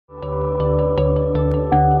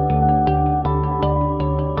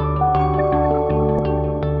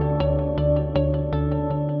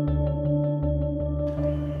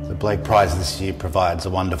Blake Prize this year provides a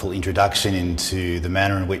wonderful introduction into the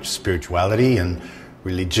manner in which spirituality and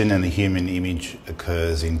religion and the human image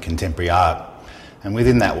occurs in contemporary art. And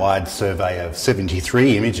within that wide survey of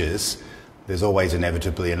 73 images, there's always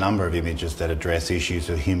inevitably a number of images that address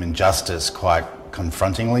issues of human justice quite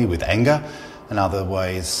confrontingly with anger, and other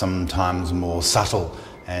ways sometimes more subtle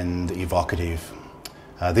and evocative.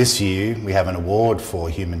 This year we have an award for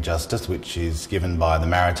human justice which is given by the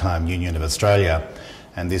Maritime Union of Australia,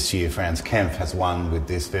 and this year Franz Kempf has won with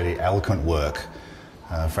this very eloquent work.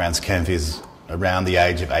 Franz Kempf is around the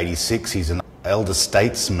age of 86. He's an elder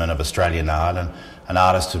statesman of Australian art and an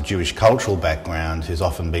artist of Jewish cultural background who's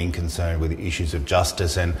often been concerned with issues of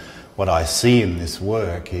justice, and what I see in this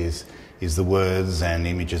work is the words and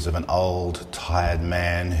images of an old, tired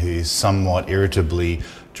man who's somewhat irritably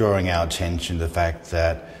drawing our attention to the fact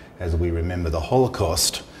that as we remember the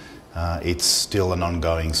Holocaust, it's still an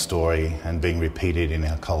ongoing story and being repeated in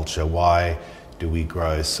our culture. Why do we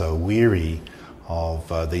grow so weary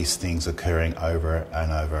of these things occurring over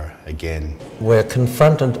and over again? We're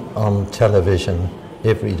confronted on television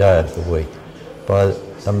every day of the week by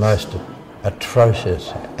the most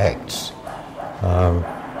atrocious acts,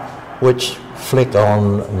 which flick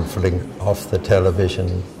on and flick off the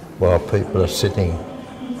television while people are sitting,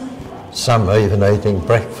 some even eating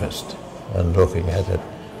breakfast and looking at it.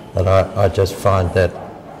 And I just find that,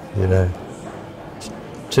 you know,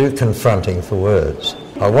 too confronting for words.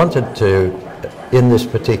 I wanted to, in this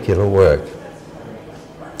particular work,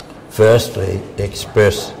 firstly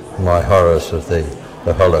express my horrors of the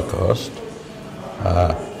Holocaust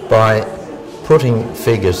by putting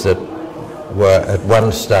figures that were at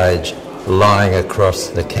one stage lying across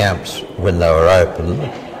the camps when they were opened,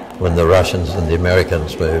 when the Russians and the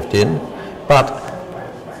Americans moved in, but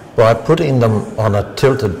by putting them on a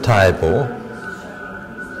tilted table,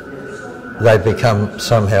 they become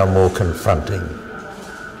somehow more confronting.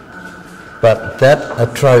 But that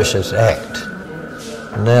atrocious act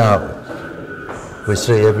now we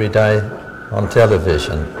see every day on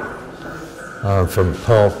television, from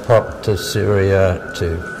Pol Pot to Syria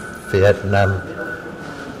to Vietnam,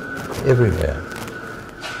 everywhere.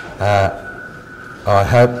 I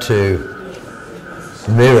hope to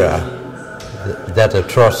mirror that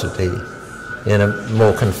atrocity in a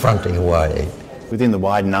more confronting way. Within the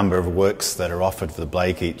wide number of works that are offered for the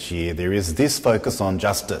Blake each year, there is this focus on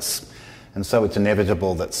justice. And so it's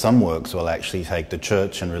inevitable that some works will actually take the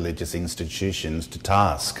church and religious institutions to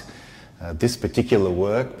task. This particular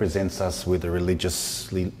work presents us with a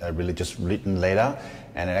religious written letter,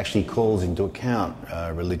 and it actually calls into account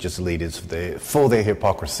religious leaders for their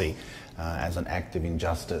hypocrisy as an act of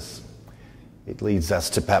injustice. It leads us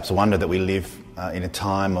to perhaps wonder that we live in a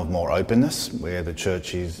time of more openness, where the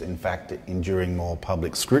church is in fact enduring more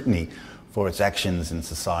public scrutiny for its actions in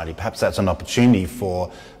society. Perhaps that's an opportunity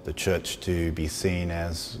for the church to be seen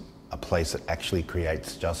as a place that actually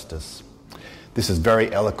creates justice. This is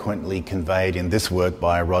very eloquently conveyed in this work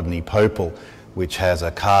by Rodney Popel, which has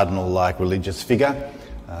a cardinal-like religious figure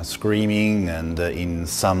screaming and in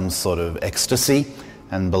some sort of ecstasy,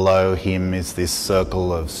 and below him is this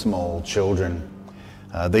circle of small children.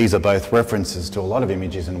 These are both references to a lot of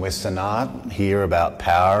images in Western art, here about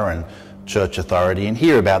power and church authority, and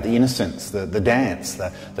here about the innocence, the dance,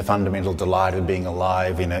 the fundamental delight of being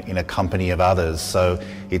alive in a company of others. So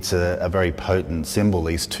it's a very potent symbol,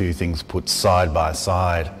 these two things put side by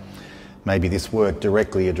side. Maybe this work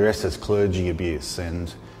directly addresses clergy abuse,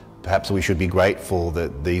 and perhaps we should be grateful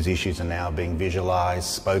that these issues are now being visualised,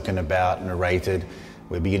 spoken about, narrated.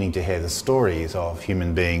 We're beginning to hear the stories of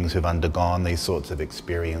human beings who've undergone these sorts of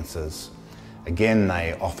experiences. Again,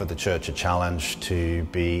 they offer the church a challenge to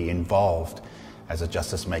be involved as a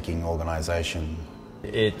justice-making organisation.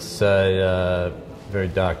 It's a very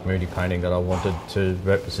dark, moody painting that I wanted to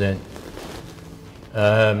represent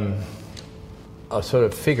a sort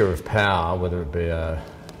of figure of power, whether it be a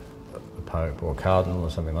pope or a cardinal or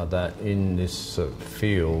something like that, in this sort of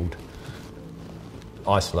field,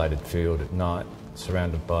 isolated field at night,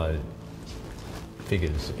 surrounded by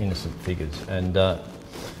figures, innocent figures. And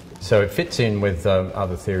so it fits in with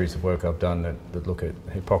other theories of work I've done that look at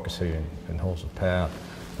hypocrisy and halls of power,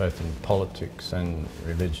 both in politics and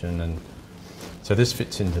religion. And so this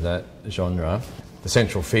fits into that genre. The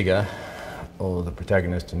central figure, or the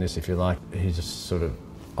protagonist in this, if you like, he's just sort of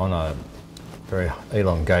on a very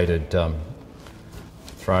elongated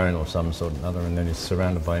throne or some sort or another, and then he's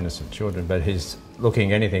surrounded by innocent children, but he's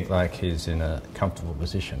looking anything like he's in a comfortable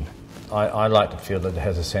position. I like to feel that it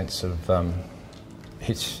has a sense of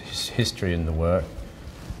his history in the work.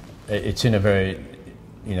 It's in a very,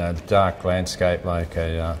 dark landscape, like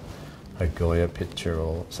a a Goya picture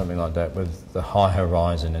or something like that, with the high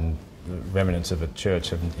horizon and the remnants of a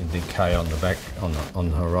church in decay on the back, on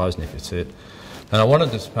the horizon, if you see it. And I wanted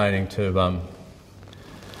this painting to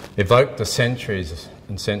evoke the centuries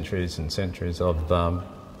and centuries and centuries of,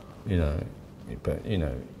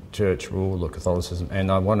 church rule or Catholicism,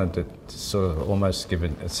 and I wanted to sort of almost give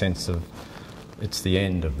it a sense of it's the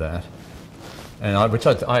end of that, and which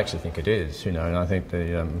I actually think it is, and I think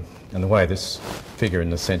and the way this figure in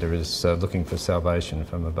the centre is looking for salvation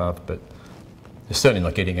from above, but is certainly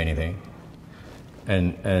not getting anything,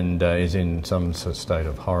 and is in some sort of state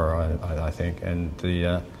of horror, I think, and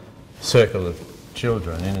the circle of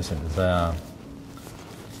children, innocent as they are,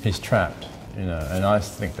 he's trapped. And I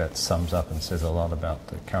think that sums up and says a lot about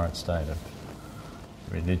the current state of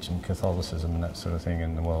religion, Catholicism and that sort of thing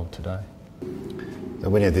in the world today. The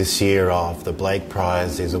winner this year of the Blake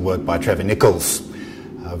Prize is a work by Trevor Nichols,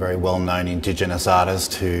 a very well-known Indigenous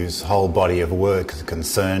artist whose whole body of work is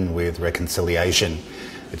concerned with reconciliation.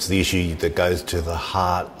 It's the issue that goes to the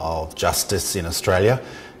heart of justice in Australia,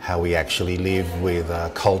 how we actually live with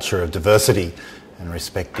a culture of diversity and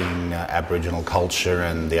respecting Aboriginal culture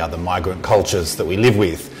and the other migrant cultures that we live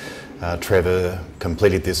with. Trevor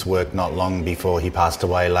completed this work not long before he passed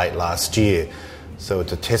away late last year, so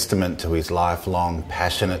it's a testament to his lifelong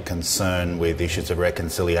passionate concern with issues of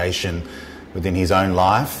reconciliation within his own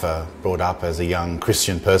life, brought up as a young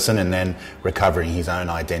Christian person and then recovering his own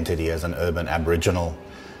identity as an urban Aboriginal.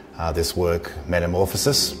 This work,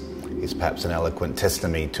 Metamorphosis, is perhaps an eloquent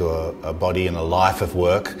testimony to a body and a life of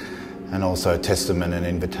work, and also a testament and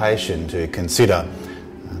invitation to consider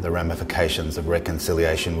the ramifications of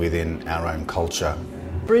reconciliation within our own culture.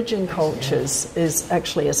 Bridging cultures is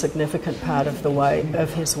actually a significant part of the way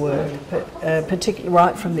of his work, particularly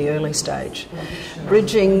right from the early stage.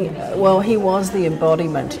 Bridging, he was the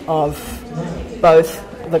embodiment of both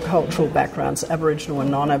the cultural backgrounds, Aboriginal and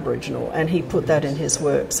non-Aboriginal, and he put that in his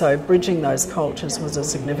work. So bridging those cultures was a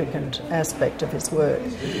significant aspect of his work.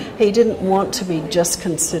 He didn't want to be just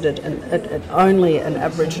considered only an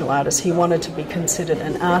Aboriginal artist. He wanted to be considered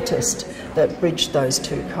an artist that bridged those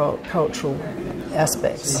two cultural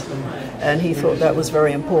aspects, and he thought that was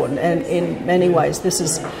very important. And in many ways, this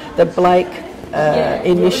is the Blake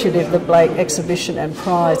initiative, the Blake exhibition and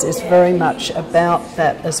prize is very much about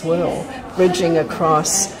that as well, bridging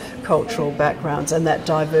across cultural backgrounds and that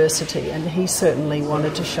diversity, and he certainly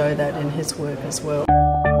wanted to show that in his work as well.